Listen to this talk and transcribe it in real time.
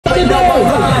I'll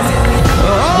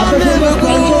never go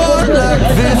on like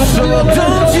this, so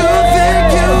don't you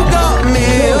think you got me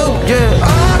up? Yeah, I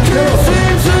can't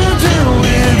seem to deal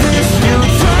with this. You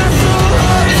try so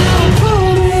hard to pull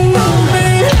me on me.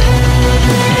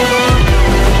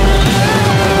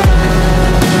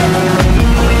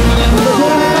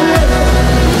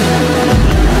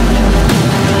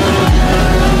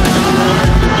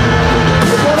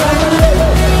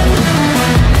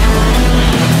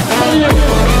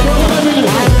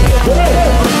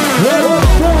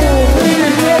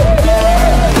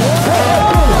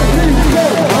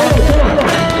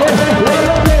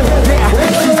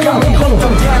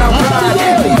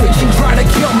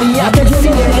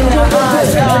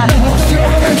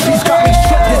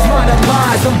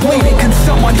 I'm bleeding, can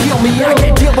someone heal me? I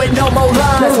can't deal with no more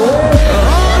lies.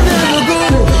 I'll never go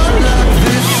on like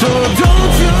this, so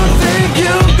don't you think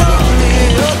you got me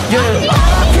up? Yeah, I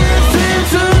can't seem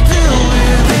to deal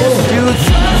with this. You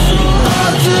try so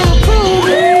hard to pull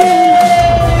me.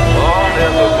 I'll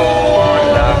never go on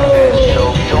like this, so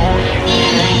don't you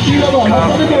think you got me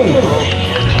up?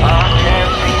 I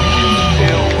can't seem to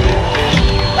deal with this.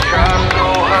 Try so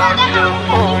hard to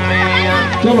pull me.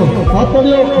 चलो हाथ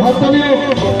तालियो हाथ तालियो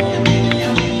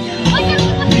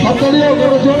हाथ तालियो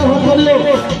करो जोड़े हाथ तालियो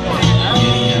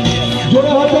जोड़े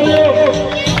हाथ तालियो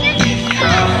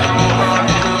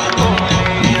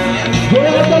जोड़े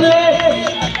हाथ तालियो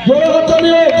जोड़े हाथ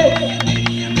तालियो जोड़े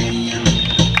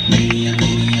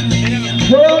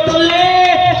हाथ तालियो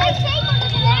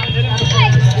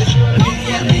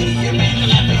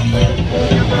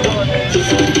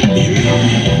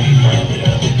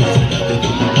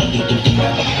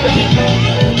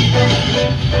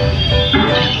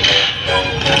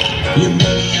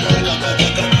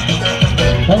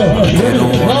They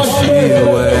don't wanna see you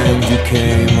when you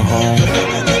came home,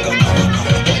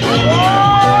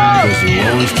 'cause you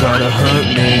always try to hurt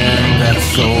me, and that's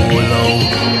so low.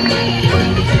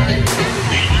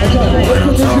 When I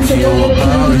talk to you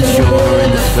about it, you're in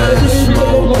defense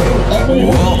mode.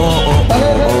 Whoa,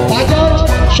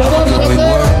 how can we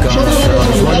work on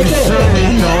ourselves when you say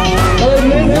no?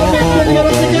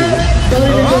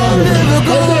 I'll never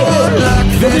go on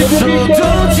like this, so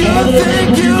don't you think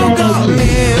you got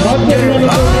me up? Yeah, I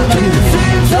can't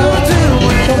seem to deal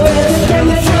with this. You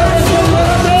try so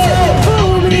hard to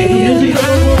pull me in.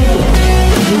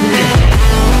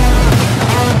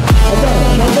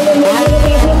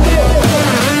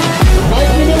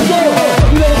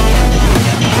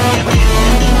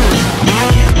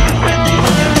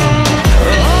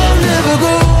 I'll never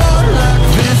go on like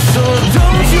this, so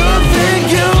don't you think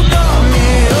you got me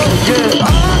up? Yeah, I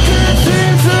can't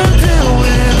seem to deal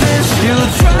with this. You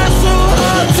try so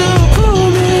hard to pull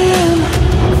me in.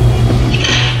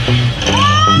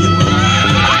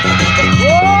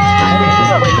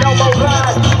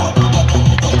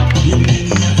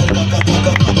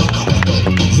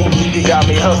 You got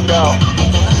me hooked up.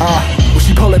 Well,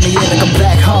 she pulling me in like I'm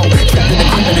back home, trapped in a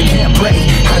grip and I can't break.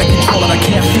 Out of control and I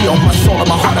can't feel my soul and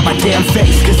my heart and my damn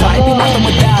face. 'Cause I ain't be nothing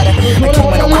without her. I came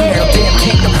with no queen, no damn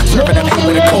kingdom, serving up hate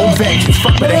with a cold vein.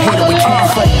 Fuck with a hater, we can't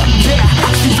fight. Yeah,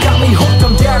 she's got me hooked,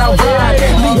 I'm down, I ride.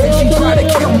 Leaving, she trying to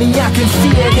kill me, I can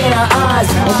see it in her eyes.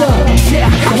 Yeah,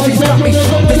 she's got me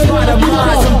shook, this mind of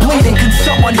mine. I'm bleeding, can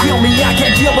someone heal me? I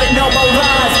can't deal with no more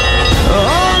lies.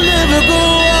 I'll never go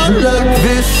on like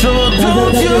this, so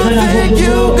don't you think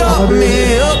you got me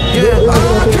up? Yeah, I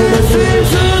can't seem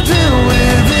to deal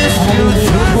with this. You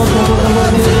try so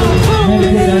hard to pull me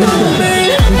on me.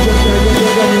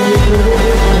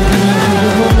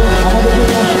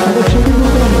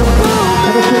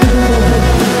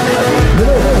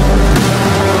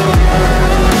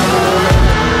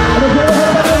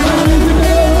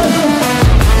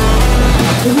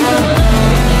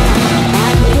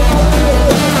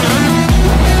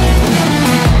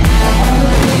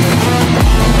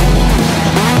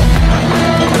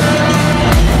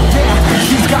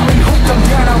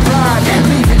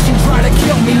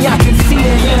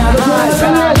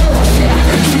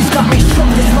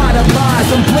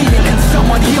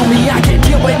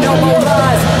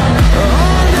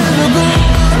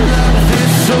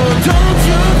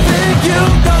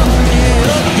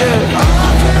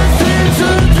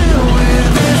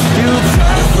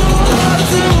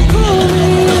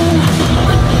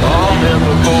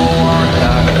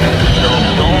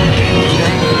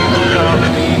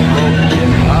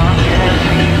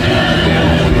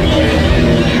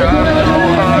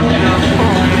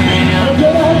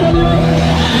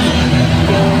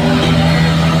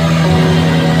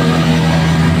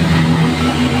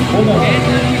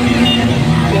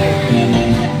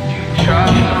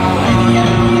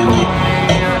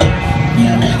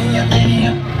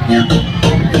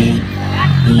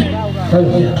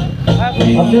 আপনি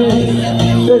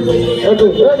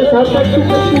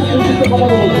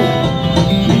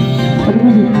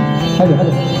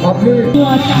আপনি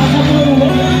আশা করবো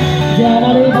যে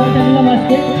আমার এই বইটা নিলাম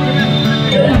আজকে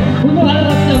খুবই ভালো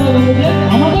লাগছে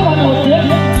আমাকেও ভালো হচ্ছে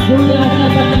যদি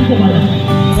আপনার নিতে পারেন।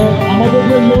 আমাদের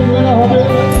যে লোক মেলা হবে,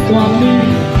 তো আপনি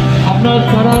আপনার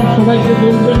পাড়ার সবাইকে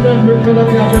বলবেন যে লোক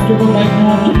মেলাতে আসার জন্য বাইক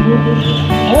নেওয়ার জন্য।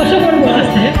 অবশ্য করবো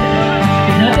আসতে,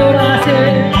 যাতে ওরা আসে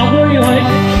আগ্রহী হয়,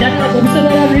 যাতে ভবিষ্যতে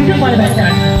ওরা নিতে পারে বাইকটা।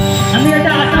 আমি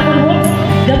এটা আশা করবো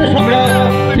যাতে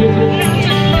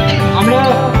আমরা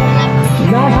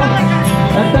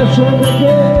একটা শো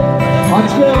থেকে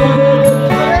আজকে আমাদের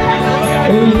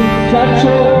এই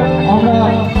 400 আমরা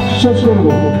শেষ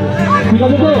করবো। ঠিক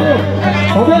আছে তো?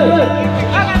 হবে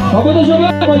হবে তো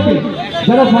সবাইকে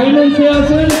যারা ফাইন্যান্সে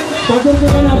আছেন তাদেরকে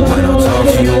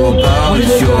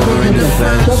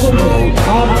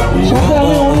আর সাথে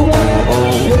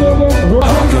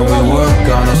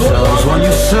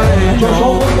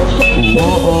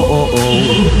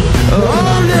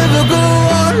I'll never go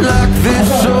on like this,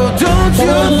 so don't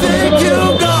you think you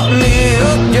got me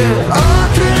again? I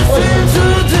can't seem to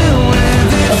deal with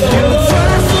this. You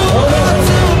try so hard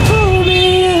to pull me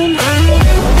in.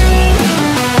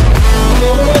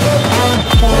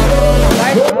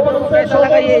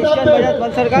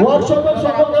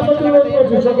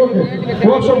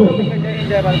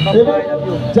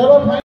 ওয়ার্কশপে